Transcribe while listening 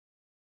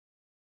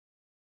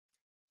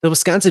The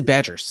Wisconsin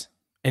Badgers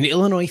and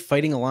Illinois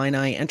Fighting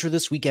Illini enter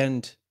this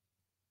weekend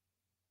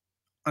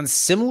on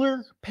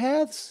similar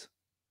paths.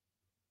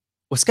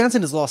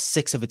 Wisconsin has lost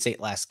 6 of its 8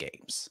 last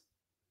games.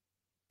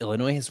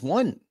 Illinois has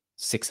won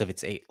 6 of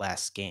its 8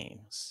 last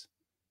games.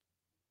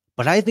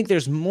 But I think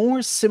there's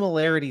more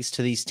similarities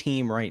to these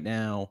teams right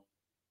now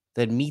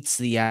than meets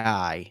the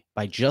eye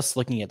by just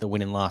looking at the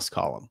win and loss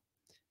column.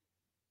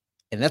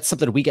 And that's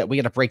something we got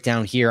to break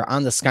down here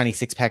on the Scotty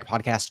Six Pack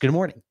podcast. Good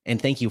morning,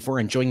 and thank you for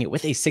enjoying it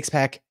with a six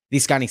pack. The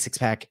Scotty Six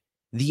Pack,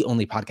 the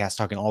only podcast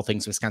talking all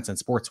things Wisconsin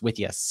sports with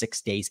you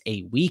 6 days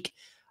a week.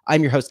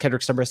 I'm your host,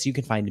 Kedrick Stumbris. You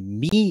can find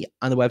me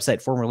on the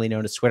website formerly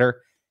known as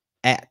Twitter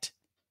at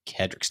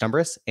Kedrick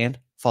Stumbris, and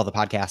follow the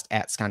podcast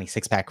at Scotty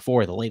Six Pack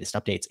for the latest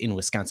updates in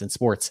Wisconsin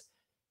sports.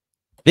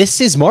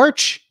 This is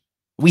March.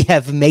 We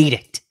have made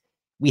it.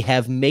 We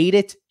have made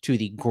it to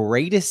the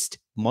greatest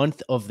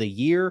month of the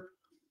year.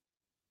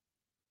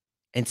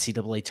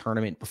 NCAA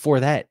tournament. Before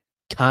that,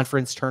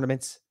 conference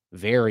tournaments.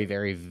 Very,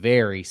 very,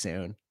 very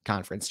soon.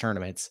 Conference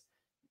tournaments.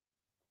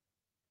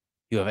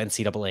 You have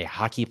NCAA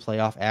hockey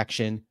playoff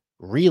action.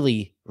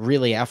 Really,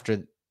 really after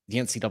the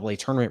NCAA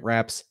tournament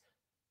wraps,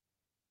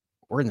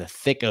 we're in the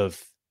thick of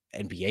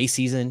NBA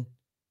season,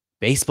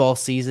 baseball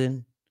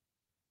season.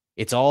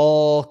 It's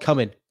all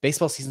coming.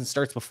 Baseball season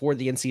starts before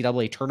the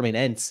NCAA tournament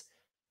ends.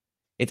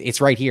 It's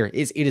right here.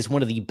 It is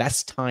one of the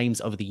best times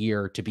of the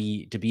year to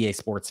be a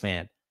sports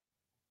fan.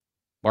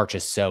 March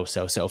is so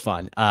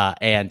fun.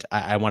 And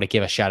I want to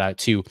give a shout out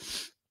to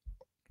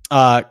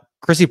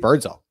Chrissy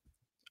Birdsall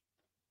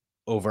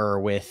over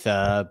with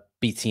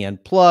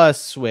BTN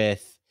Plus,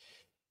 with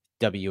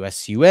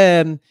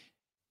WSUM.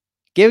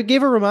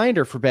 Give a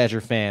reminder for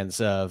Badger fans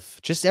of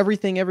just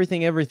everything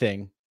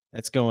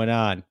that's going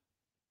on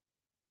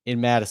in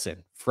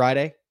Madison.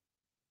 Friday,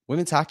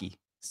 women's hockey,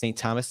 St.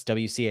 Thomas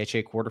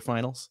WCHA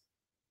quarterfinals.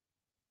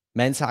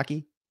 Men's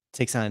hockey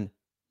takes on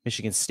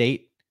Michigan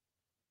State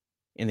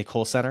in the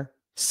Kohl Center.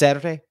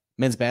 Saturday,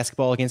 men's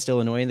basketball against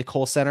Illinois in the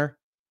Kohl Center.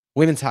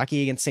 Women's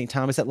hockey against St.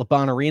 Thomas at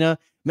LeBon Arena.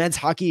 Men's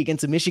hockey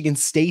against Michigan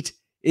State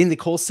in the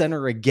Kohl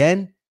Center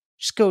again.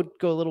 Just go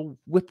a little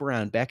whip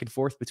around back and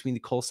forth between the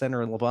Kohl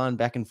Center and LeBon,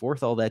 back and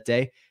forth all that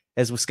day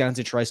as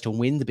Wisconsin tries to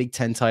win the Big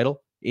Ten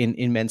title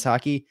in men's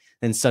hockey.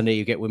 Then Sunday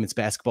you get women's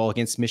basketball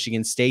against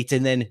Michigan State,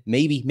 and then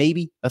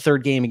maybe a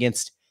third game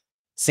against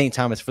St.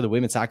 Thomas for the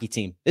women's hockey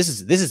team. This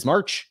is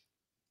March.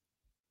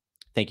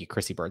 Thank you,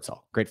 Chrissy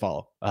Birdsall. Great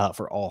follow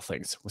for all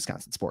things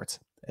Wisconsin sports,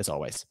 as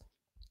always.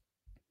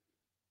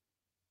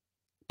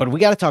 But we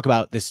got to talk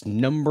about this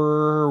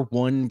number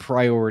one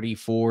priority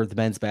for the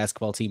men's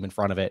basketball team in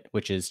front of it,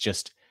 which is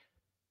just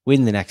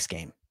win the next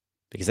game.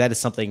 Because that is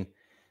something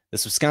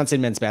this Wisconsin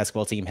men's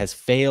basketball team has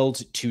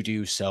failed to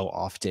do so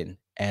often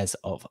as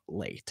of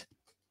late.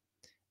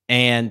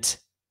 And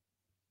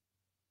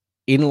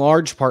in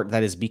large part,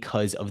 that is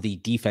because of the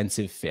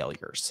defensive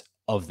failures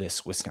of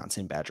this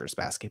Wisconsin Badgers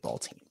basketball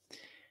team.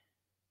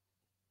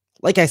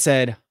 Like I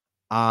said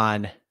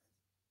on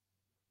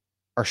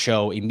our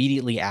show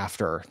immediately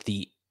after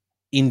the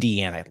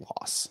Indiana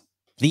loss,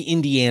 the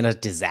Indiana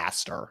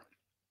disaster,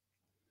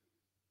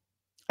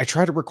 I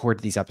try to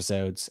record these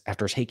episodes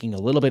after taking a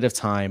little bit of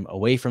time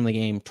away from the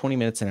game, 20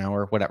 minutes, an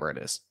hour, whatever it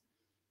is,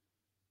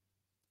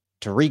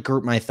 to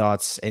regroup my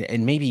thoughts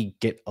and maybe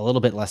get a little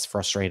bit less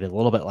frustrated, a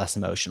little bit less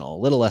emotional, a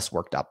little less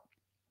worked up.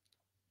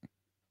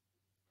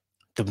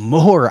 The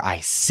more I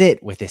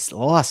sit with this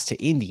loss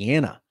to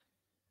Indiana,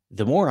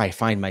 the more I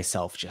find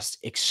myself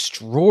just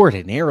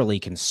extraordinarily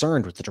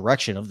concerned with the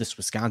direction of this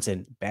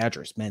Wisconsin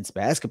Badgers men's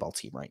basketball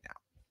team right now.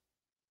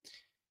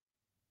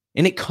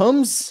 And it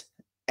comes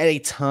at a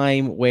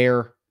time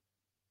where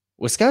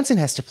Wisconsin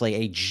has to play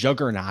a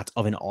juggernaut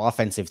of an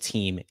offensive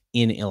team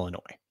in Illinois.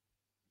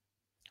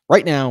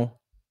 Right now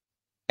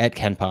at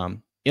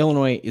KenPom,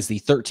 Illinois is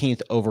the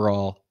 13th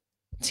overall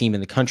team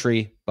in the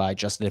country by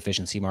adjusted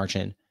efficiency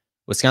margin.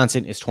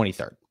 Wisconsin is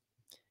 23rd.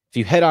 If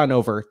you head on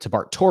over to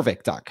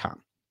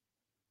barttorvik.com,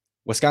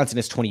 Wisconsin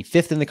is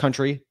 25th in the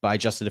country by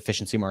adjusted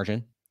efficiency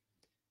margin.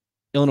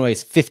 Illinois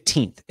is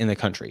 15th in the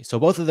country. So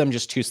both of them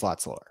just 2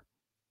 slots lower.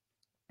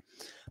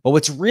 But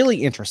what's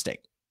really interesting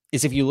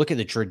is if you look at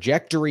the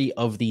trajectory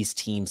of these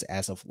teams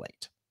as of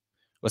late.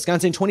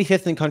 Wisconsin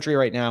 25th in the country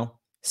right now,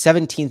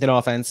 17th in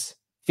offense,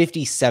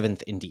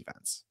 57th in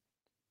defense.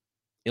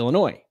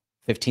 Illinois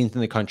 15th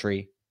in the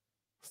country,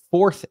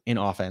 4th in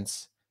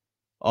offense,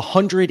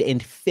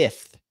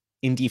 105th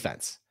in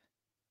defense.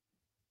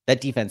 That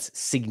defense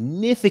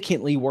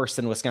significantly worse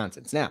than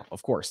Wisconsin's. Now,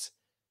 of course,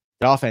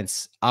 the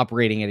offense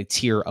operating at a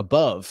tier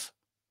above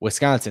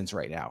Wisconsin's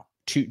right now,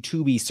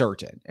 to be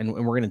certain. And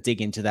we're going to dig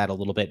into that a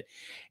little bit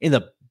in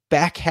the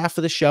back half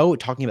of the show,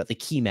 talking about the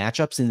key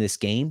matchups in this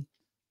game.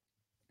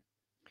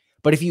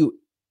 But if you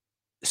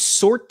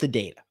sort the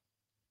data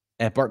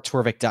at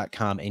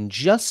barttorvik.com and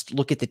just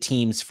look at the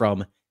teams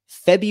from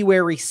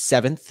February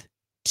 7th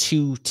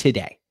to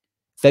today,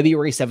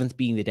 February 7th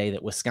being the day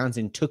that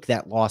Wisconsin took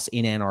that loss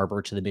in Ann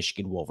Arbor to the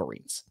Michigan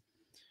Wolverines.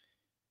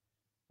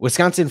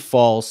 Wisconsin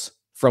falls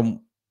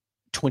from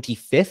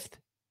 25th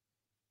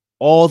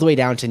all the way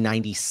down to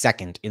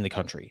 92nd in the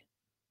country.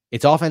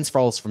 Its offense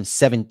falls from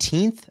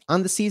 17th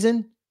on the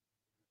season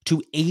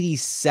to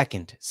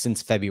 82nd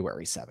since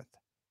February 7th.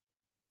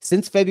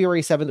 Since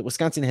February 7th,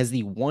 Wisconsin has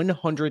the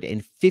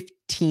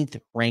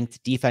 115th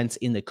ranked defense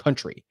in the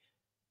country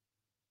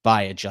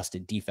by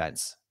adjusted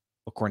defense,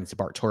 according to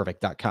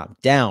BartTorvik.com,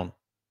 down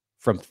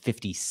from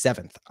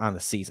 57th on the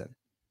season.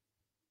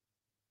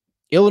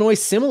 Illinois,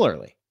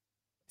 similarly,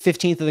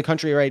 15th in the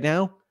country right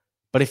now,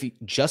 but if you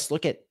just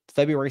look at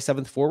February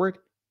 7th forward,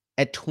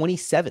 at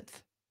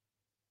 27th.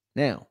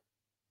 Now,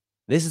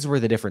 this is where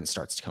the difference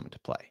starts to come into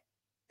play.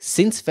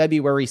 Since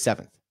February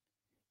 7th,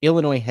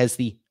 Illinois has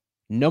the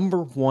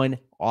number 1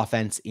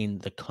 offense in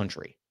the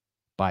country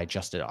by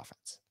adjusted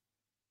offense.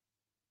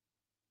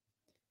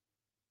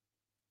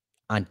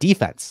 On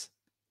defense,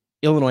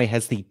 Illinois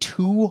has the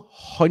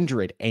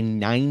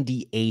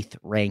 298th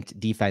ranked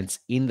defense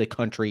in the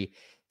country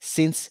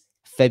since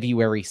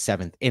February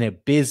 7th, an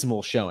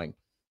abysmal showing.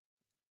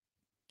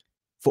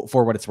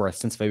 For what it's worth,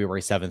 since February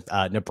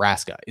 7th,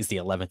 Nebraska is the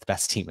 11th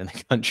best team in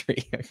the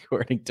country,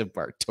 according to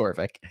Bart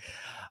Torvik.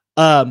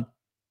 But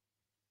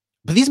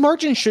these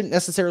margins shouldn't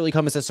necessarily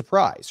come as a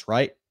surprise,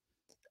 right?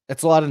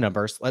 That's a lot of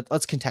numbers.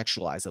 Let's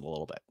contextualize it a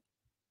little bit.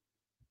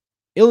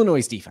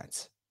 Illinois'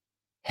 defense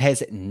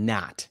has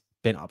not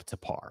been up to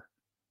par.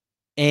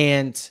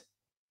 And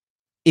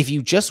if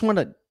you just want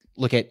to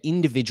look at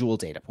individual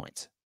data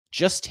points,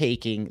 just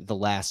taking the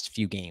last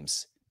few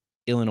games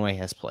Illinois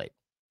has played.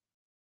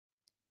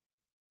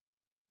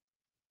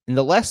 In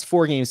the last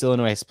 4 games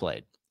Illinois has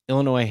played,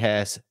 Illinois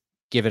has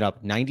given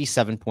up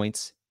 97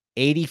 points,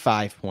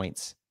 85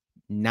 points,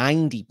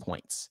 90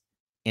 points,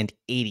 and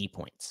 80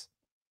 points.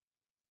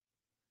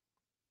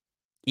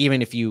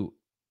 Even if you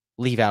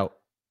leave out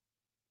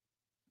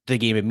the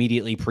game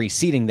immediately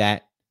preceding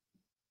that,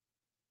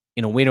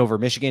 in a win over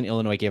Michigan,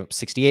 Illinois gave up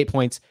 68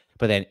 points,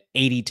 but then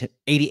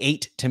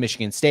 88 to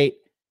Michigan State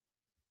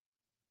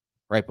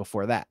right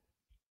before that.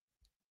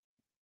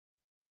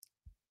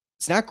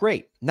 It's not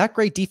great. Not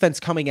great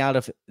defense coming out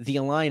of the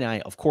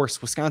Illini. Of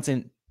course,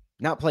 Wisconsin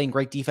not playing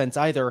great defense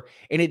either.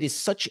 And it is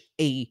such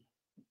a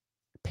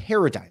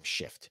paradigm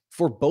shift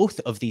for both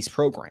of these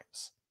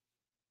programs.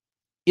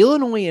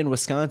 Illinois and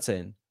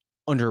Wisconsin,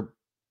 under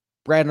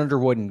Brad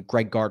Underwood and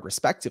Greg Gard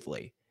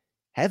respectively,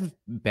 have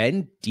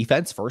been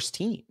defense first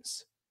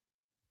teams.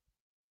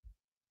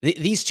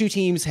 These two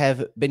teams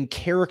have been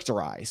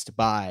characterized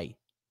by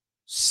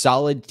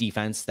solid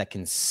defense that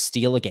can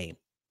steal a game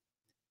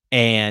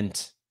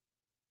and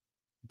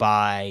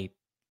by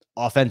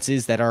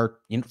offenses that are,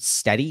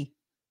 steady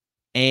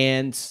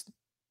and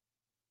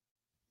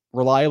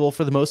reliable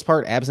for the most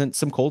part, absent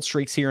some cold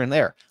streaks here and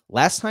there.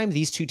 Last time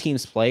these two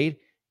teams played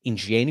in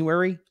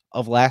January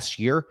of last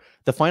year,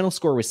 the final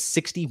score was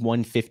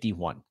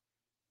 61-51.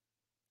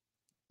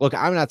 Look,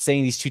 I'm not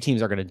saying these two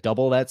teams are going to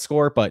double that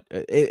score, but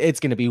it's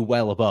going to be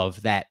well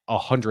above that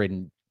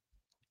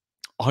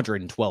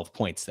 112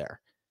 points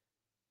there.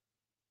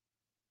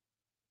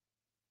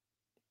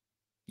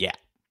 Yeah.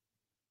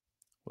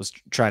 Was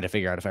trying to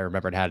figure out if I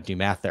remembered how to do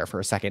math there for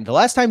a second. The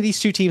last time these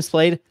two teams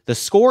played, the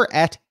score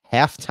at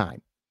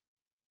halftime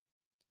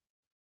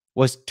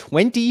was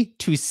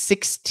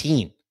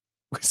 20-16.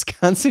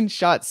 Wisconsin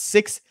shot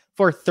 6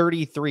 for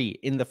 33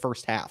 in the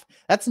first half.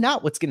 That's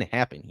not what's going to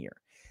happen here.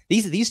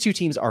 These two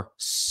teams are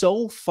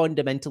so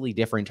fundamentally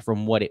different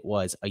from what it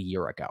was a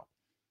year ago.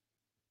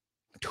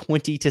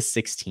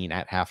 20-16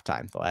 at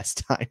halftime the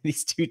last time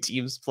these two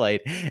teams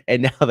played,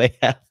 and now they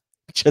have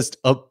just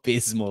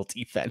abysmal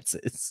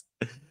defenses.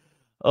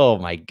 Oh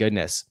my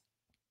goodness.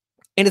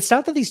 And it's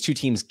not that these two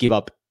teams give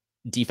up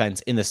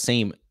defense in the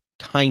same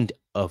kind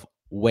of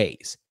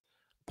ways.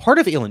 Part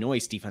of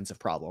Illinois' defensive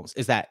problems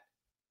is that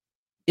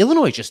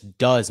Illinois just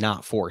does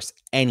not force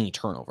any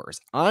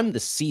turnovers. On the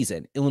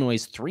season, Illinois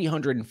is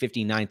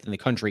 359th in the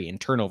country in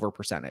turnover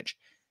percentage.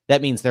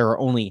 That means there are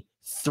only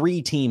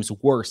 3 teams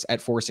worse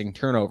at forcing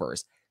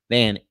turnovers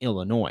than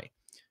Illinois.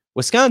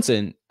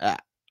 Wisconsin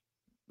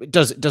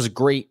does a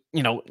great,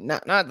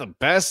 not the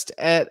best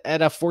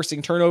at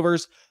forcing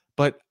turnovers,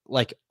 but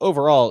like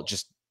overall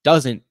just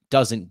doesn't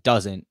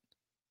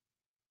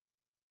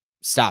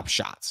stop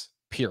shots.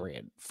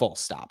 Period. Full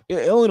stop.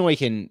 Illinois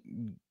can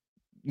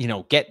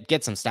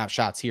get some stop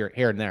shots here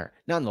and there.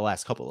 Not in the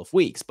last couple of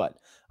weeks, but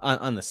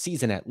on the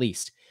season at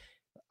least.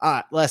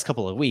 Last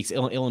couple of weeks,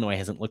 Illinois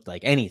hasn't looked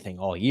like anything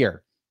all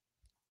year.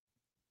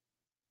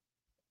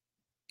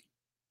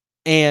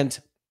 And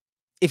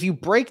if you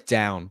break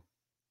down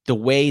the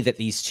way that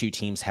these two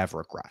teams have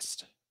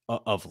regressed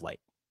of late,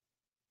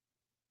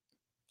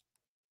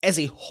 as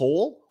a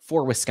whole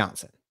for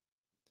Wisconsin,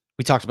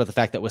 we talked about the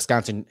fact that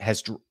Wisconsin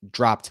has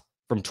dropped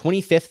from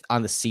 25th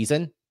on the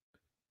season.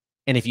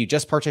 And if you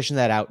just partition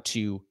that out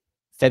to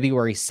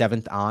February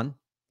 7th on,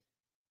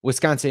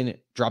 Wisconsin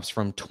drops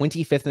from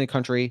 25th in the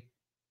country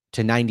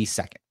to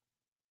 92nd.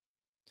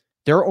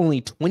 There are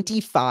only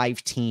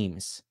 25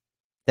 teams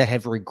that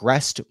have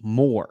regressed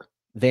more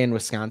than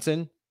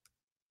Wisconsin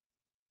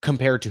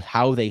compared to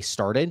how they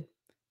started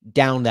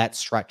down that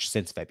stretch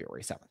since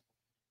February 7th.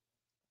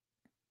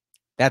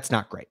 That's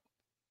not great.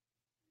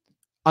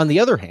 On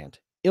the other hand,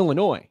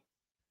 Illinois,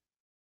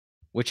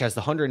 which has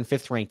the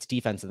 105th ranked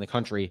defense in the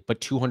country, but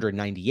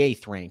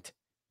 298th ranked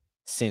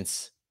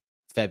since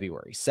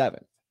February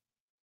 7th.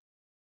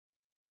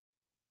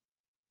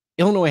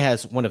 Illinois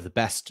has one of the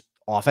best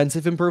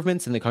offensive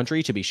improvements in the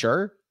country, to be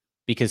sure,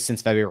 because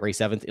since February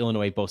 7th,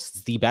 Illinois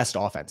boasts the best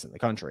offense in the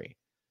country,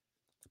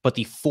 but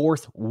the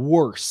fourth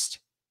worst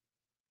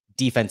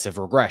defensive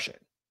regression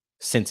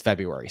since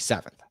February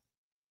 7th.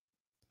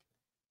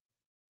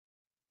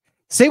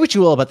 Say what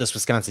you will about this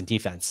Wisconsin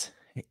defense.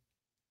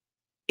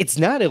 It's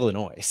not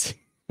Illinois'.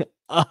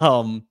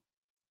 And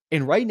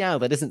right now,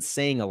 that isn't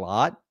saying a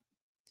lot,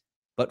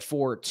 but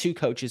for two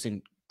coaches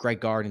in Greg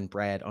Gard and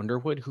Brad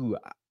Underwood, who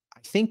I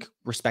think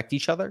respect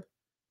each other,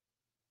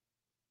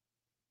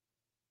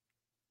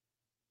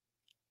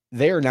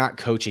 they're not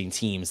coaching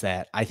teams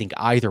that I think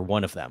either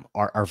one of them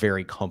are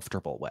very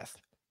comfortable with.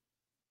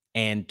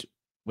 And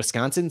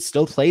Wisconsin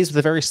still plays with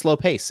a very slow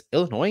pace.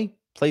 Illinois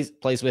plays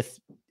with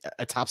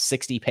a top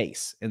 60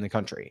 pace in the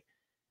country.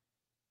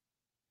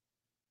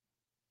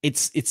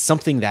 It's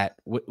something that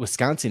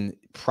Wisconsin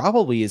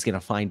probably is going to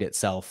find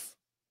itself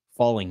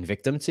falling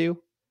victim to,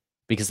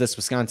 because this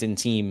Wisconsin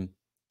team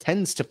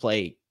tends to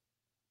play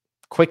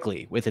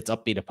quickly with its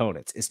upbeat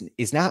opponents,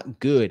 is not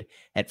good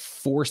at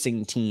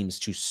forcing teams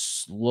to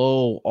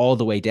slow all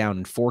the way down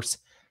and force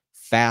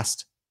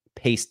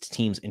fast-paced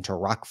teams into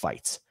rock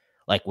fights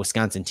like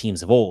Wisconsin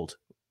teams of old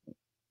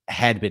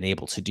had been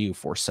able to do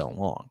for so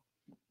long.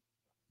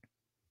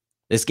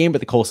 This game at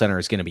the Kohl Center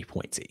is going to be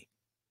pointy.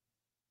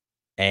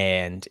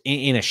 And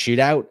in a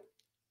shootout,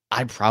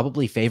 I'd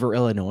probably favor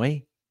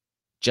Illinois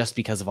just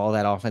because of all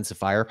that offensive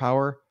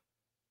firepower.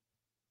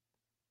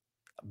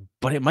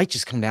 But it might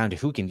just come down to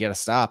who can get a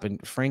stop.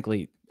 And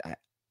frankly,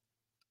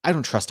 I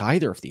don't trust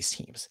either of these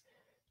teams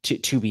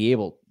to be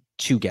able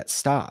to get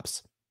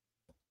stops.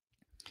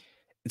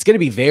 It's going to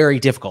be very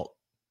difficult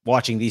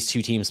watching these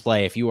two teams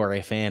play if you are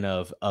a fan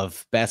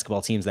of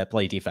basketball teams that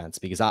play defense,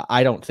 because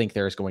I don't think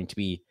there's going to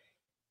be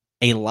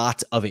a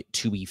lot of it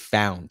to be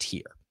found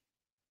here.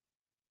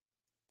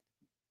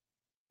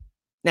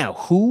 Now,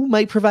 who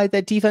might provide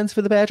that defense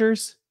for the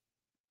Badgers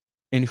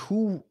and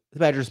who the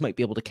Badgers might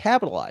be able to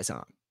capitalize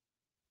on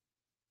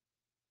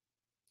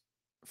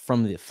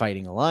from the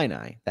Fighting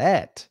Illini?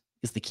 That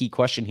is the key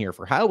question here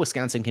for how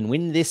Wisconsin can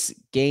win this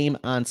game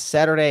on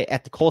Saturday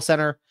at the Kohl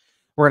Center.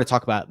 We're going to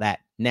talk about that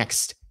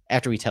next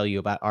after we tell you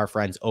about our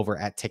friends over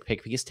at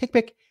TickPick, because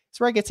TickPick is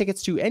where I get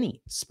tickets to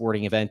any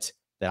sporting event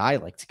that I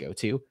like to go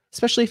to,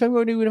 especially if I'm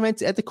going to an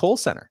event at the Kohl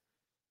Center.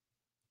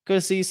 Go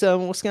see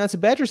some Wisconsin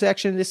Badgers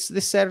action this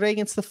Saturday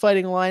against the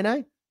Fighting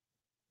Illini.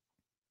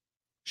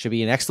 Should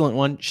be an excellent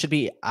one. Should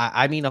be,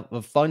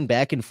 a fun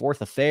back and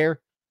forth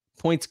affair.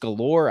 Points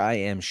galore, I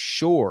am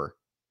sure.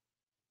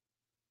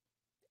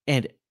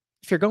 And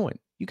if you're going,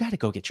 you got to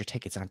go get your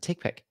tickets on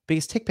TickPick,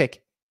 because TickPick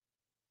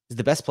is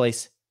the best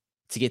place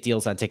to get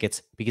deals on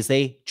tickets, because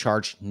they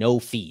charge no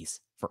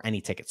fees for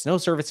any tickets. No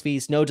service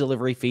fees, no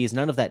delivery fees,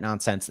 none of that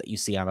nonsense that you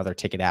see on other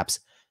ticket apps.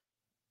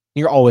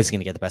 You're always going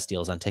to get the best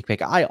deals on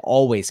TickPick. I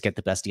always get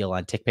the best deal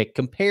on TickPick.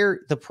 Compare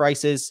the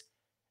prices,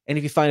 and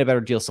if you find a better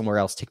deal somewhere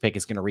else, TickPick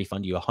is going to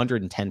refund you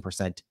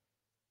 110%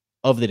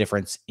 of the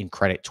difference in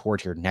credit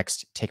toward your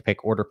next TickPick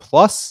order.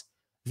 Plus,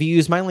 if you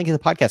use my link in the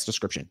podcast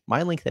description,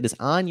 my link that is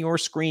on your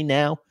screen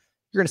now,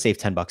 you're going to save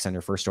 $10 on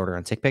your first order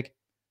on TickPick.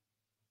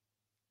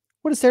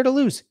 What is there to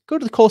lose? Go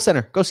to the Kohl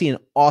Center. Go see an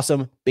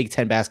awesome Big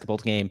Ten basketball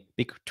game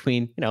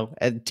between,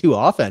 two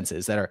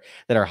offenses that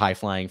are high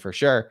flying for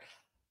sure.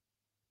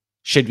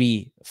 Should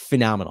be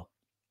phenomenal.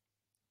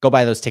 Go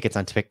buy those tickets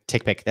on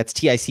TickPick. That's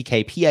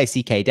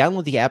TickPick.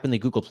 Download the app in the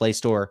Google Play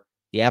Store,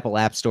 the Apple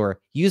App Store.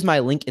 Use my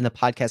link in the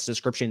podcast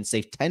description.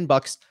 Save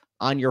 $10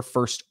 on your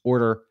first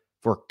order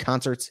for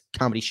concerts,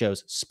 comedy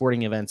shows,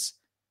 sporting events,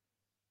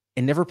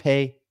 and never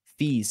pay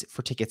fees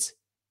for tickets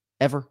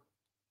ever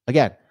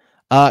again.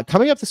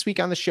 Coming up this week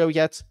on the show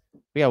yet,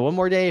 we got one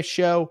more day of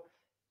show.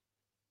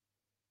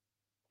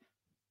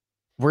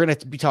 We're going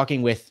to be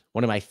talking with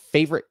one of my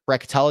favorite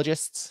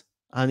bracketologists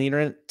on the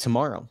internet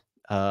tomorrow.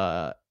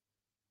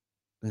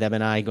 Them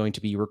and I going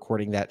to be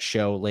recording that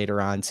show later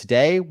on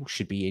today.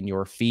 Should be in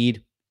your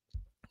feed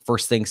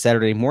first thing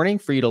Saturday morning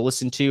for you to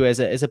listen to as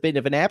a bit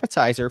of an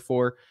appetizer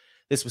for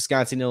this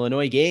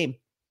Wisconsin-Illinois game.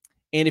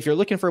 And if you're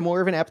looking for more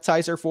of an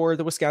appetizer for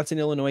the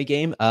Wisconsin-Illinois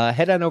game,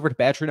 head on over to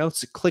Badger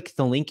Notes. Click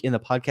the link in the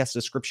podcast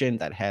description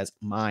that has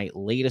my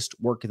latest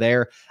work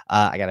there.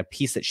 I got a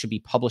piece that should be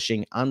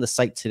publishing on the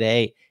site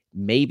today,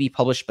 may be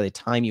published by the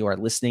time you are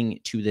listening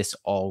to this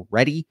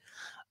already,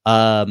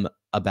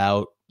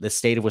 about the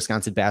state of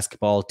Wisconsin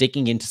basketball,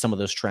 digging into some of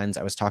those trends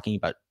I was talking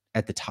about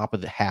at the top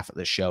of the half of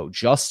the show,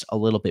 just a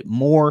little bit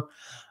more.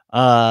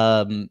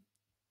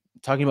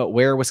 Talking about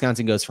where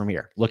Wisconsin goes from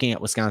here, looking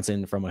at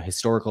Wisconsin from a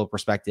historical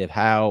perspective,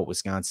 how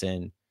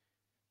Wisconsin,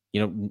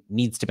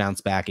 needs to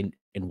bounce back and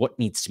what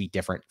needs to be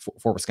different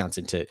for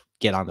Wisconsin to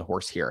get on the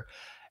horse here.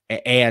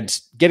 And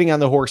getting on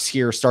the horse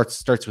here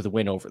starts with a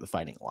win over the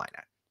Fighting Illini.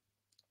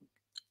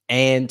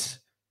 And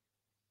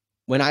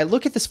When I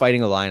look at this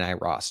Fighting Illini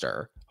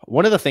roster,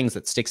 one of the things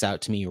that sticks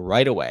out to me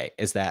right away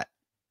is that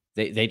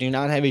they do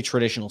not have a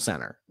traditional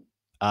center.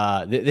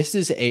 This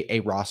is a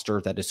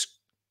roster that is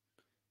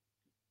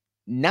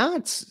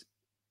not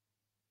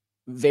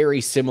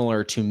very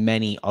similar to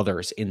many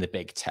others in the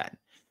Big Ten.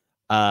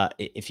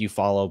 If you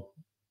follow,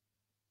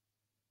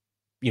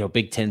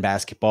 Big Ten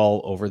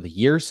basketball over the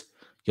years,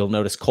 you'll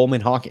notice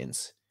Coleman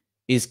Hawkins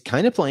is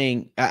kind of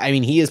playing. I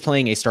mean, he is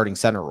playing a starting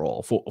center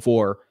role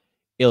for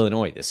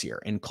Illinois this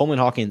year, and Coleman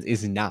Hawkins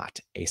is not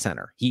a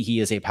center. He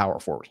is a power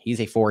forward.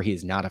 He's a 4. He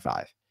is not a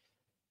 5.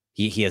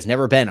 He has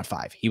never been a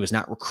 5. He was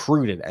not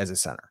recruited as a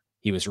center.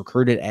 He was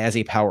recruited as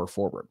a power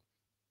forward.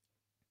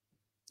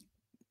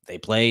 They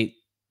play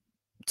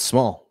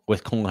small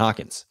with Coleman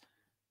Hawkins.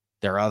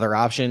 Their other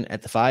option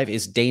at the 5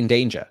 is Dane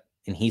Danger,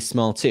 and he's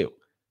small too.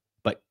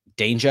 But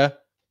Danger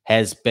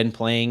has been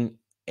playing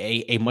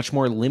a much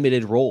more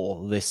limited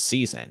role this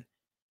season.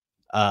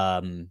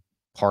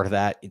 Part of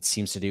that, it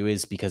seems to do,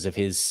 is because of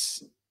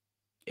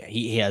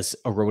he has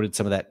eroded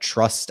some of that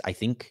trust, I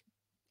think,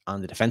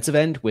 on the defensive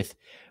end with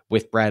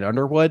Brad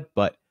Underwood,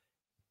 but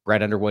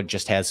Brad Underwood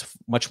just has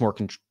much more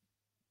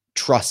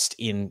trust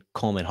in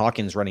Coleman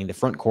Hawkins running the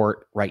front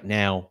court right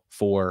now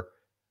for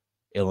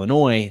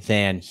Illinois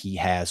than he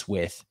has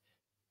with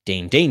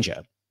Dane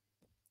Danger.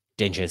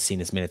 Danger has seen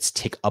his minutes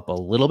tick up a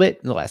little bit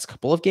in the last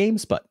couple of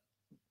games, but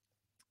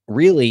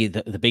really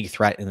the big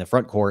threat in the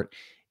front court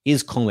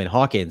is Coleman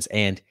Hawkins,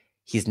 and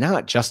he's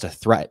not just a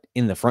threat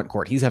in the front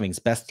court. He's having his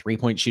best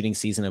three-point shooting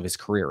season of his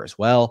career as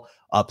well,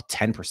 up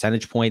 10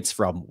 percentage points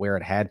from where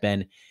it had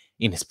been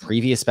in his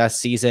previous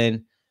best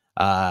season.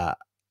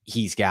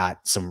 He's got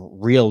some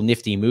real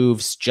nifty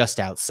moves just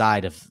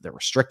outside of the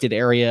restricted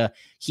area.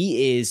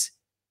 He is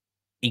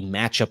a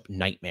matchup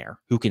nightmare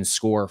who can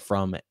score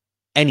from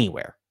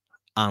anywhere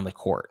on the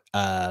court.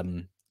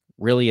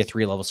 Really a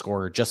 3-level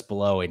scorer, just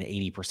below an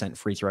 80%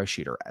 free throw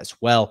shooter as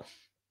well.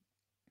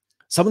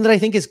 Someone that I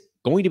think is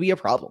going to be a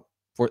problem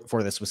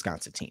for this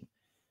Wisconsin team.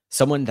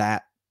 Someone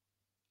that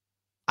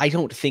I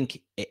don't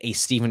think a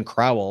Steven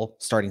Crowell,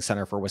 starting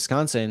center for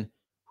Wisconsin,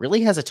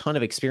 really has a ton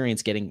of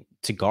experience getting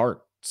to guard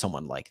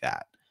someone like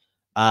that.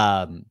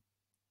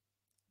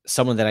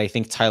 Someone that I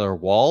think Tyler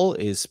Wall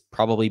is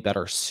probably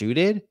better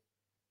suited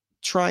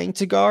trying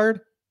to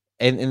guard.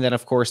 And then,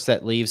 of course,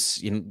 that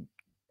leaves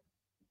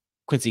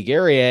Quincy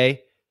Guerrier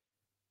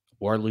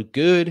or Luke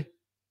Good.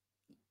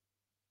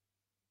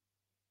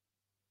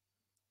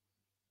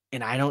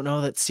 And I don't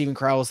know that Steven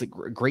Crowell is a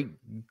great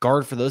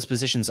guard for those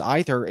positions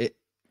either.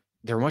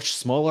 They're much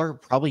smaller,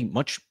 probably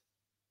much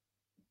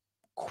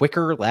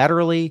quicker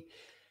laterally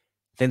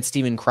than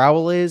Steven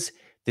Crowell is.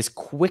 This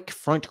quick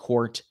front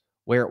court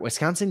where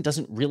Wisconsin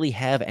doesn't really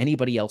have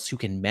anybody else who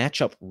can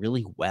match up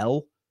really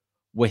well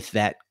with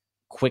that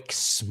quick,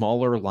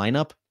 smaller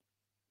lineup,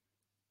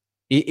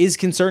 it is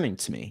concerning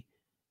to me.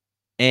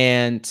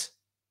 And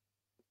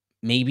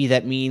maybe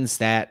that means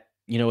that,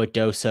 a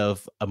dose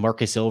of a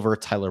Marcus Silver,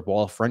 Tyler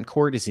Wall front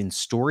court is in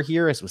store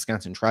here as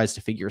Wisconsin tries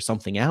to figure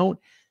something out.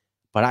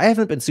 But I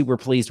haven't been super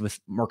pleased with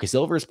Marcus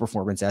Silver's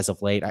performance as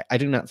of late. I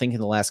do not think in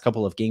the last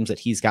couple of games that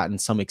he's gotten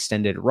some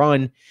extended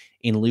run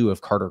in lieu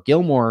of Carter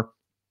Gilmore.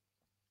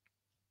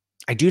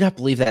 I do not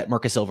believe that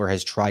Marcus Silver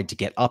has tried to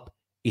get up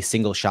a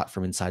single shot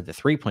from inside the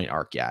three-point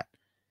arc yet.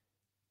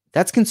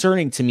 That's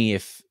concerning to me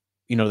if,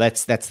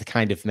 that's the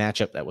kind of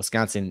matchup that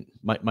Wisconsin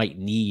might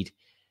need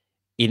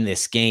in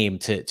this game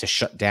to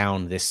shut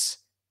down this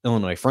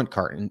Illinois front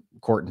court. And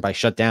by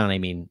shut down, I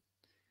mean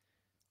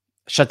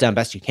shut down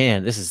best you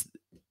can. This is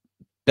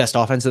best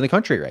offense in the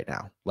country right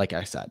now. Like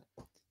I said,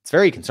 it's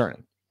very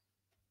concerning.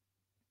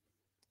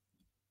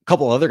 A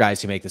couple other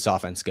guys who make this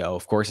offense go,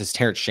 of course, is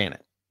Terrence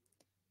Shannon.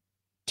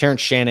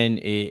 Terrence Shannon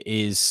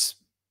is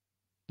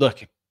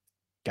got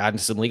into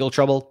some legal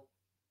trouble.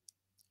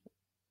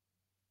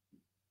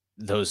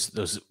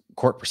 Those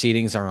court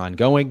proceedings are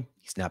ongoing.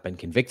 He's not been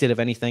convicted of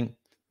anything.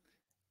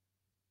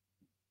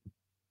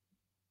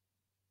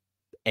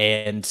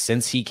 And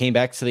since he came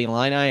back to the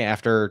Illini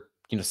after,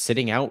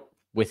 sitting out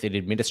with an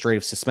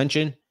administrative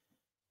suspension,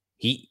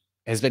 he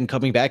has been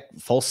coming back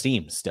full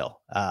steam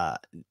still.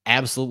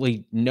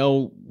 Absolutely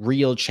no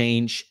real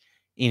change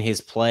in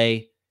his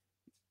play.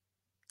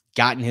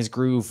 Gotten his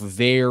groove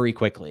very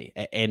quickly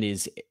and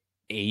is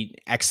an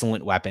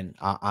excellent weapon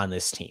on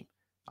this team,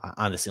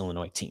 on this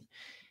Illinois team.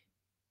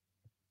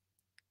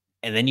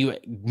 And then you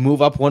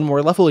move up one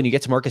more level and you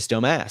get to Marcus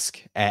Domask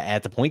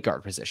at the point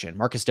guard position.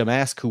 Marcus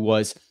Domask, who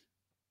was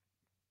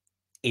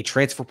a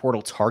transfer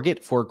portal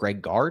target for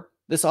Greg Gard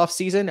this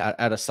offseason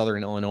out of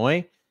Southern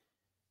Illinois.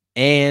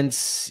 And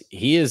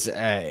he is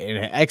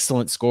an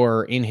excellent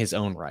scorer in his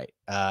own right.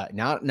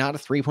 Not a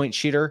three-point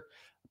shooter,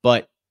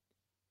 but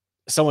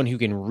someone who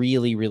can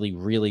really, really,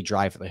 really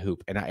drive the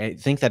hoop. And I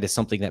think that is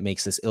something that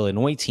makes this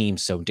Illinois team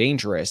so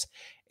dangerous,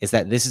 is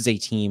that this is a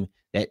team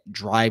that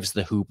drives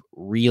the hoop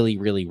really,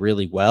 really,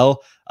 really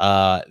well.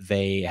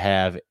 They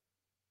have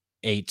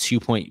a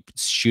 2-point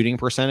shooting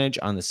percentage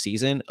on the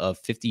season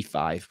of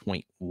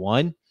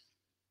 55.1.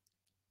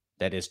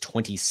 That is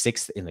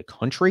 26th in the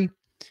country.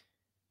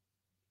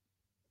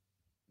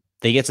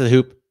 They get to the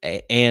hoop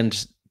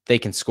and they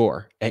can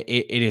score.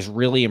 It is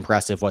really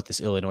impressive what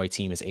this Illinois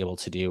team is able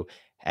to do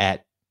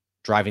at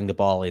driving the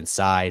ball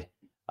inside.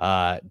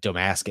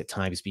 Domask at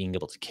times being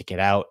able to kick it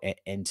out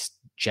and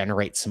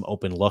generate some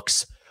open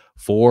looks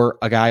for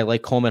a guy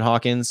like Coleman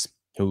Hawkins,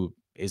 who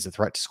is a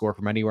threat to score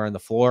from anywhere on the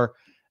floor.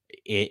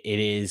 It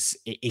is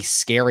a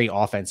scary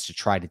offense to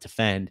try to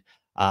defend.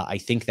 I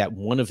think that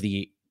one of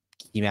the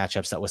key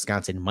matchups that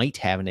Wisconsin might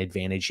have an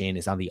advantage in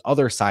is on the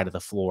other side of the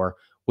floor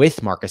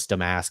with Marcus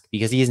Domask,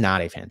 because he is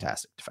not a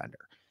fantastic defender.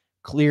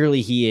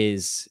 Clearly, he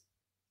is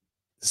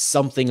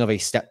something of a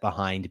step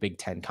behind Big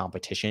Ten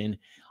competition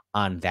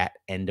on that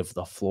end of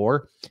the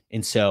floor.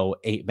 And so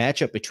a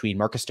matchup between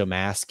Marcus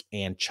Domask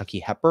and Chucky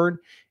Hepburn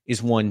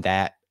is one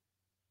that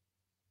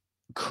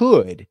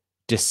could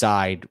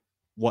decide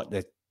what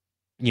the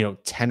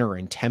tenor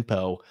and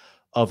tempo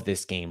of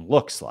this game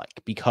looks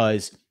like.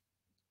 Because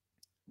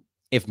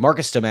if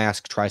Marcus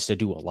Domask tries to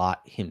do a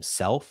lot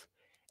himself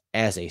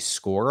as a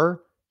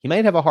scorer, he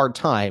might have a hard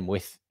time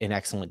with an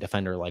excellent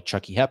defender like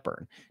Chucky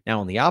Hepburn. Now,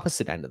 on the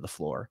opposite end of the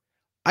floor,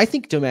 I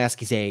think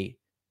Domask is a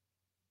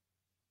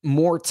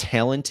more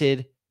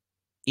talented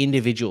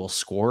individual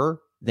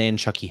scorer than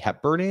Chucky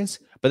Hepburn is,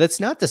 but that's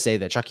not to say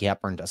that Chucky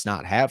Hepburn does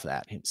not have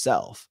that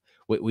himself.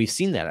 We've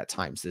seen that at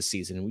times this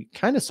season. We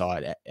kind of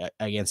saw it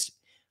against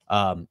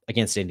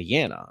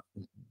Indiana.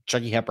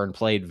 Chucky Hepburn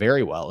played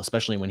very well,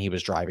 especially when he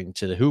was driving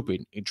to the hoop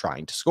and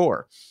trying to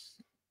score.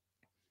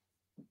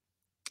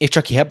 If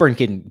Chucky Hepburn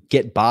can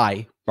get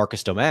by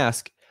Marcus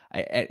Domask,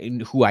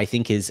 who I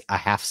think is a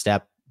half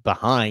step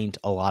behind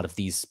a lot of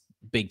these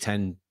Big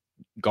Ten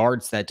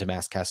guards that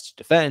Domask has to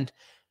defend,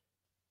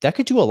 that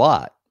could do a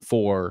lot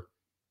for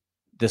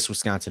this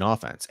Wisconsin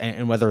offense.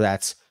 And whether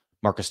that's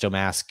Marcus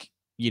Domask,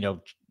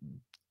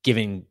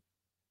 giving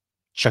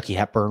Chucky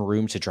Hepburn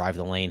room to drive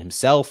the lane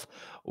himself,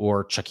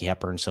 or Chucky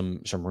Hepburn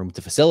some room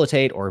to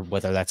facilitate, or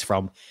whether that's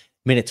from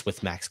minutes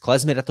with Max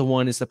Klesmit at the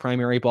one as the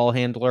primary ball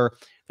handler,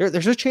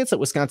 there's a chance that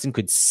Wisconsin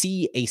could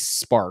see a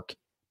spark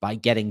by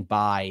getting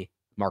by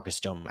Marcus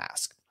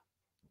Domask,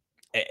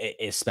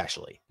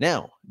 especially.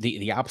 Now,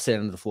 the opposite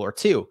end of the floor,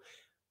 too.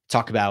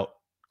 Talk about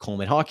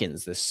Coleman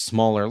Hawkins, this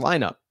smaller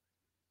lineup.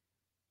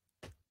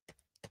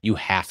 You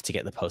have to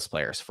get the post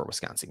players for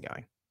Wisconsin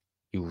going.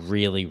 You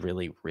really,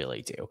 really,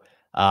 really do.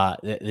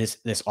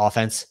 This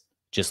offense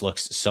just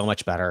looks so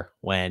much better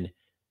when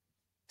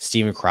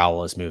Steven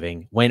Crowell is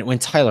moving, when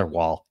Tyler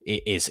Wall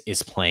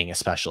is playing,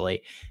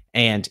 especially.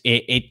 And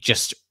it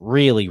just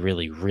really,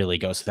 really, really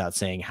goes without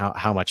saying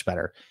how much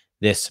better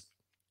this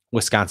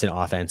Wisconsin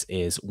offense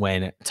is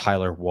when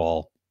Tyler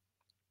Wall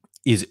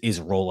is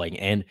rolling.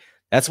 And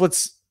that's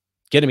what's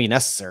going to be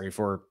necessary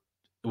for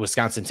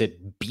Wisconsin to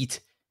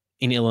beat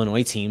an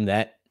Illinois team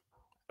that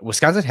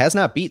Wisconsin has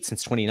not beat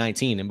since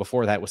 2019. And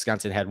before that,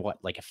 Wisconsin had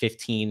like a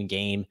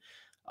 15-game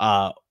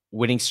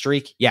winning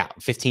streak? Yeah,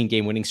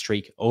 15-game winning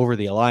streak over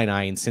the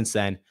Illini. And since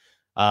then,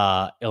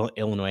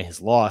 Illinois has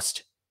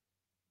lost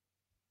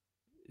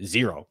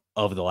 0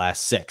 of the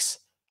last 6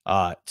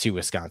 to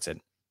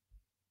Wisconsin.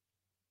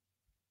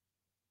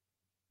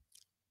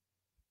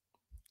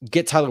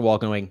 Get Tyler Wall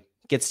going.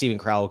 Get Steven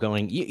Crowell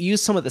going.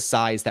 Use some of the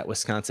size that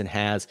Wisconsin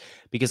has,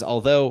 because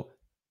although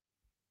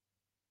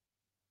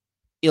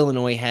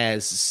Illinois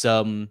has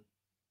some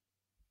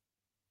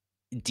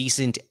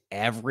decent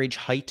average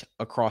height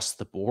across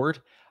the board,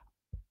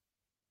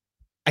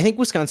 I think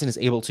Wisconsin is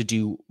able to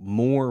do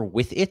more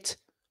with it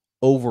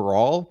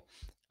overall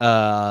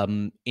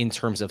in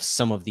terms of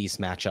some of these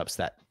matchups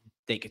that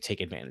they could take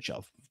advantage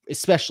of,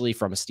 especially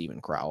from a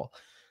Steven Crowell.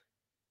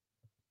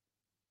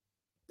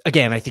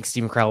 Again, I think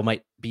Steven Crowell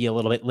might be a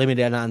little bit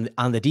limited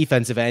on the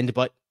defensive end,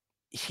 but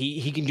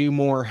he can do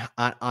more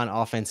on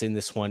offense in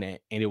this one, and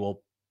it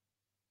will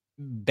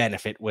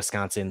benefit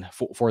Wisconsin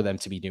for them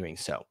to be doing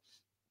so.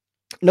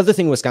 Another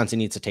thing Wisconsin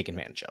needs to take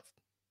advantage of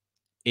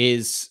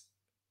is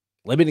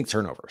limiting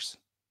turnovers.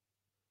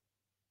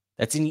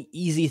 That's an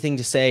easy thing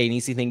to say, an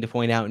easy thing to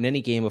point out in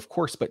any game, of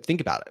course, but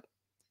think about it.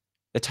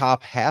 The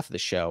top half of the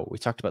show, we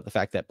talked about the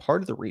fact that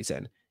part of the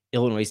reason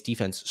Illinois'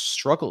 defense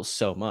struggles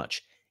so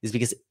much is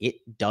because it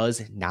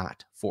does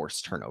not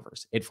force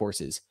turnovers. It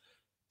forces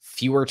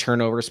fewer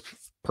turnovers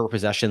per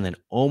possession than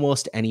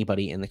almost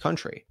anybody in the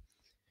country.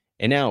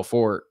 And now,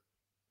 for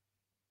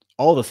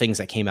all the things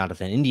that came out of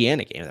the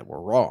Indiana game that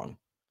were wrong,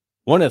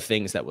 one of the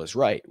things that was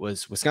right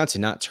was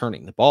Wisconsin not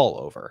turning the ball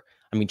over.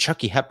 I mean,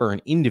 Chucky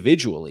Hepburn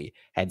individually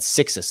had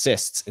 6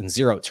 assists and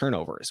 0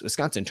 turnovers.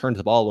 Wisconsin turned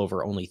the ball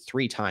over only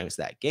 3 times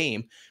that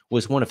game,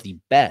 was one of the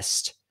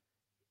best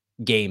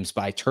games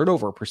by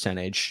turnover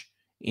percentage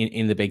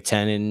in the Big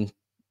Ten in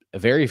a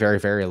very, very,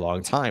 very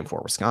long time for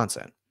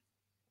Wisconsin.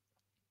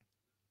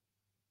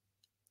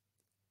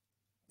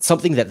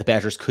 Something that the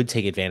Badgers could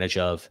take advantage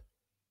of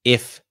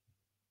if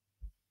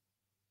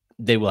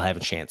they will have a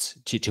chance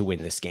to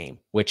win this game,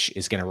 which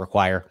is going to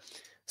require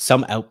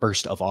some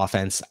outburst of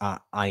offense, I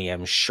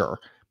am sure,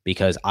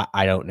 because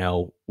I don't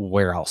know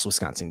where else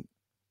Wisconsin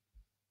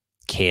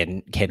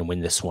can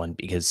win this one,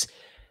 because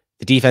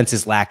the defense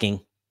is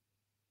lacking.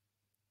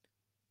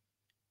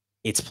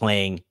 It's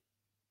playing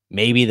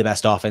maybe the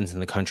best offense in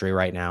the country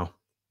right now,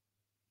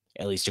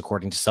 at least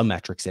according to some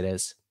metrics it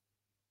is.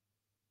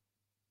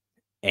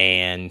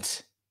 And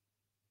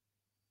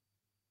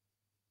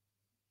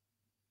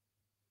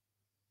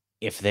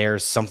if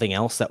there's something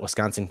else that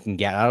Wisconsin can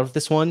get out of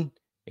this one,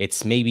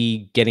 it's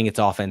maybe getting its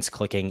offense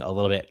clicking a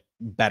little bit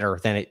better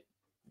than it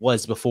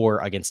was before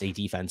against a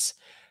defense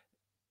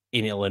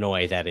in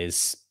Illinois that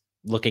is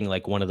looking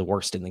like one of the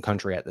worst in the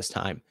country at this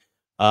time.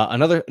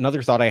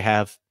 Another thought I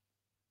have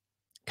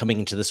coming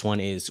into this one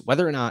is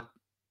whether or not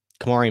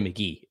Kamari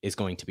McGee is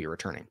going to be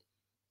returning.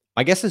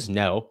 My guess is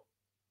no,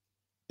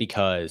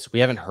 because we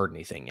haven't heard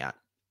anything yet.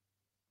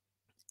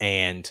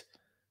 And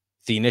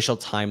the initial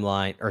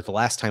timeline, or the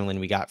last timeline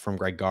we got from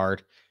Greg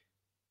Gard,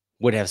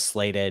 would have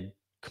slated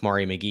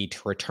Kamari McGee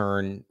to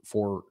return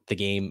for the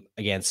game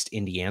against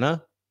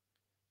Indiana,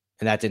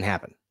 and that didn't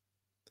happen.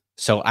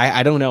 So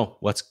I don't know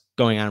what's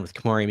going on with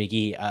Kamari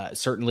McGee.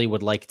 Certainly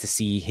would like to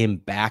see him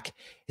back,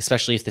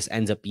 especially if this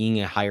ends up being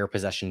a higher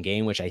possession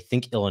game, which I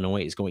think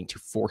Illinois is going to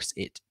force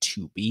it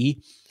to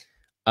be.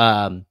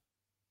 But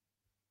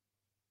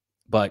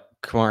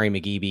Kamari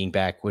McGee being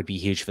back would be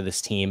huge for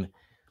this team.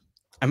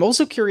 I'm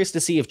also curious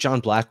to see if John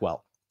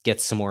Blackwell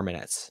gets some more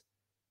minutes.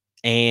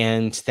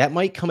 And that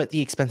might come at the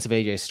expense of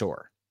AJ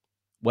Storr.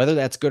 Whether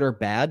that's good or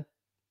bad,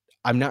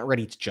 I'm not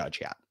ready to judge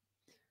yet.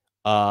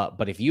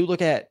 But if you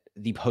look at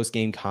the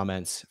post-game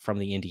comments from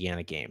the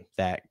Indiana game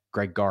that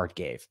Greg Gard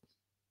gave,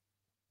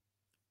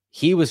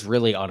 he was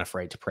really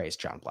unafraid to praise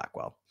John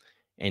Blackwell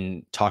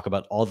and talk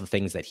about all the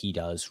things that he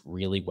does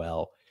really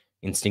well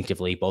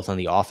instinctively, both on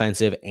the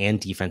offensive and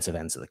defensive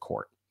ends of the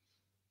court,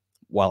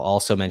 while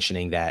also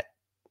mentioning that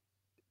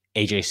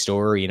AJ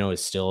Storr,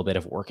 is still a bit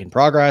of work in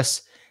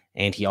progress,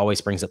 and he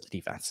always brings up the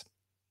defense.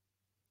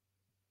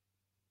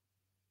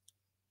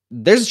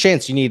 There's a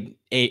chance you need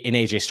an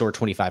AJ Storr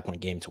 25-point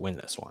game to win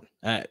this one.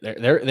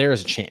 There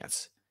is a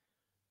chance.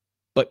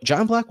 But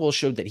John Blackwell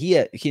showed that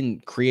he can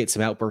create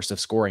some outbursts of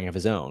scoring of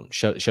his own.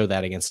 Showed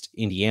that against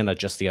Indiana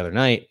just the other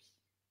night.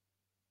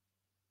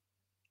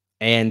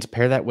 And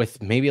pair that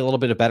with maybe a little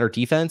bit of better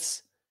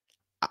defense.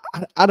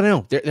 I don't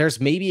know. There's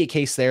maybe a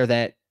case there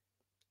that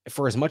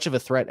for as much of a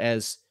threat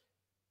as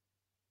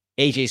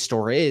AJ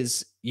Storr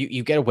is,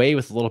 you get away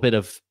with a little bit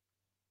of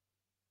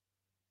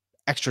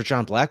extra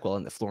John Blackwell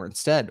in the floor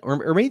instead.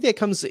 Or maybe that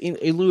comes in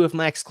lieu of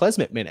Max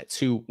Klesmit minutes,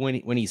 who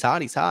when he's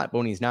hot, he's hot, but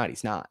when he's not,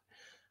 he's not.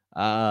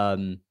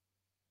 I'm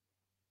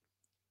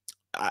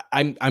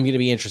going to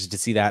be interested to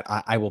see that.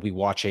 I will be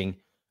watching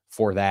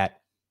for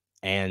that.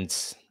 And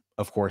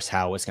of course,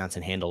 how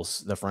Wisconsin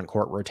handles the front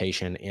court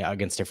rotation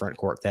against a front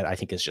court that I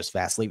think is just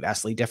vastly,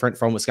 vastly different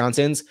from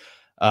Wisconsin's.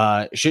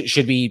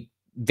 Should be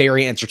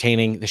very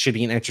entertaining. This should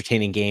be an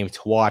entertaining game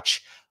to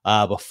watch.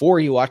 Before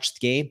you watch the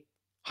game,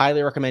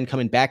 highly recommend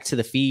coming back to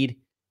the feed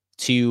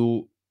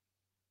to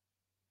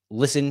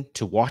listen,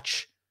 to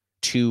watch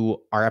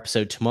to our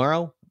episode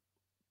tomorrow.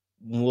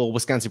 Little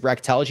Wisconsin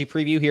bracketology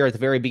preview here at the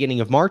very beginning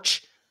of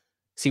March.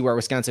 See where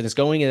Wisconsin is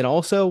going, and then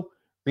also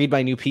read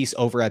my new piece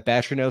over at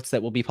Bachelor Notes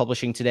that we'll be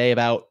publishing today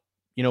about,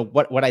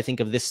 what I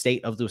think of this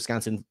state of the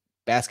Wisconsin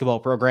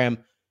basketball program,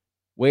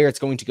 where it's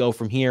going to go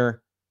from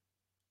here,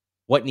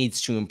 what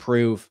needs to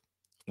improve,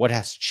 what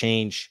has to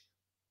change,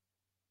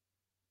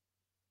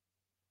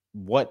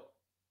 what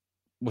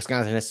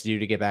Wisconsin has to do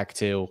to get back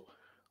to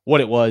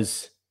what it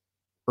was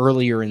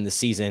earlier in the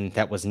season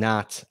that was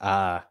not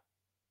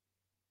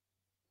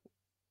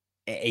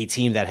a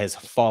team that has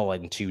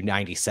fallen to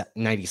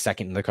 92nd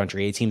in the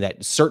country, a team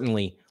that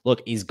certainly,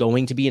 is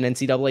going to be an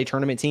NCAA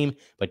tournament team,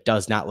 but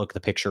does not look the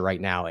picture right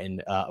now.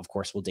 And of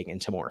course, we'll dig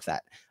into more of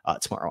that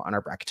tomorrow on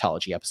our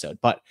bracketology episode.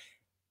 But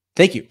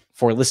thank you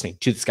for listening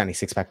to the Scotty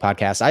Sixpack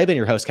podcast. I've been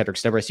your host, Kedrick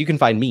Stubbris. You can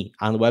find me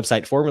on the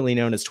website formerly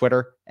known as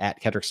Twitter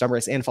at Kedrick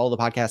Stubbris, and follow the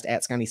podcast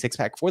at Scotty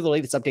Sixpack for the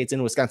latest updates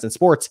in Wisconsin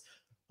sports.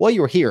 While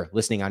you are here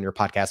listening on your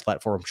podcast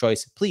platform of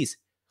choice, please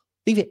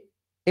leave it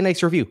a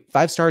nice review.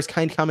 5 stars,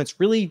 kind comments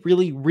really,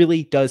 really,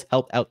 really does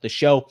help out the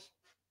show.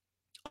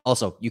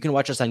 Also, you can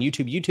watch us on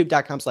YouTube,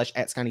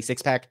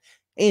 youtube.com/@Scotty6pack.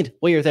 And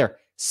while you're there,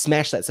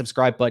 smash that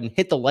subscribe button,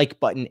 hit the like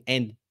button,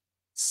 and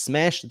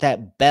smash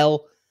that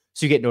bell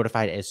so you get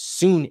notified as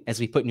soon as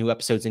we put new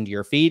episodes into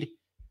your feed.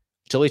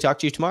 Until we talk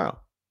to you tomorrow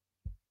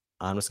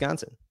on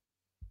Wisconsin.